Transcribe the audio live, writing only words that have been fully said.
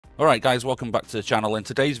Alright guys, welcome back to the channel. In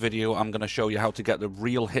today's video I'm going to show you how to get the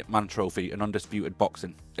Real Hitman trophy in Undisputed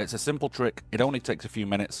Boxing. It's a simple trick, it only takes a few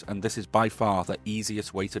minutes, and this is by far the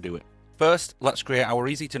easiest way to do it. First, let's create our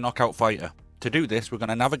easy to knock out fighter. To do this, we're going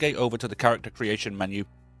to navigate over to the character creation menu,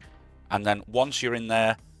 and then once you're in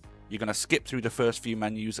there, you're going to skip through the first few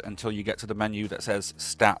menus until you get to the menu that says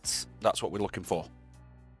stats. That's what we're looking for.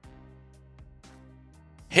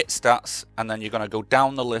 Hit stats, and then you're going to go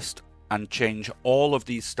down the list and change all of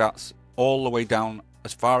these stats all the way down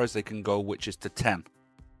as far as they can go, which is to 10.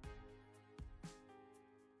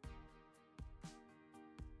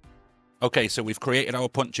 Okay, so we've created our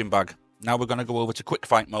punching bag. Now we're going to go over to quick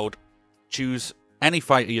fight mode. Choose any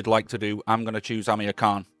fighter you'd like to do. I'm going to choose Amir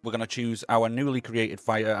Khan. We're going to choose our newly created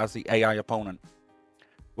fighter as the AI opponent.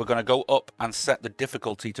 We're going to go up and set the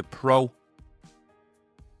difficulty to pro.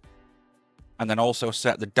 And then also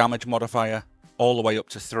set the damage modifier all the way up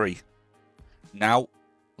to 3. Now,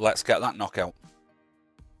 let's get that knockout.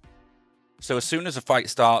 So as soon as the fight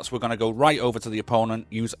starts, we're going to go right over to the opponent,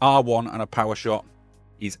 use R1 and a power shot.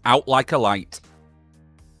 He's out like a light.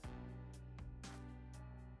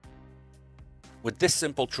 With this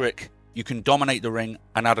simple trick, you can dominate the ring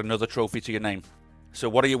and add another trophy to your name. So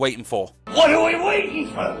what are you waiting for? What are we waiting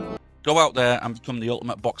for? Go out there and become the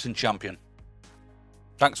ultimate boxing champion.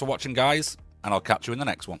 Thanks for watching, guys, and I'll catch you in the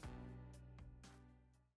next one.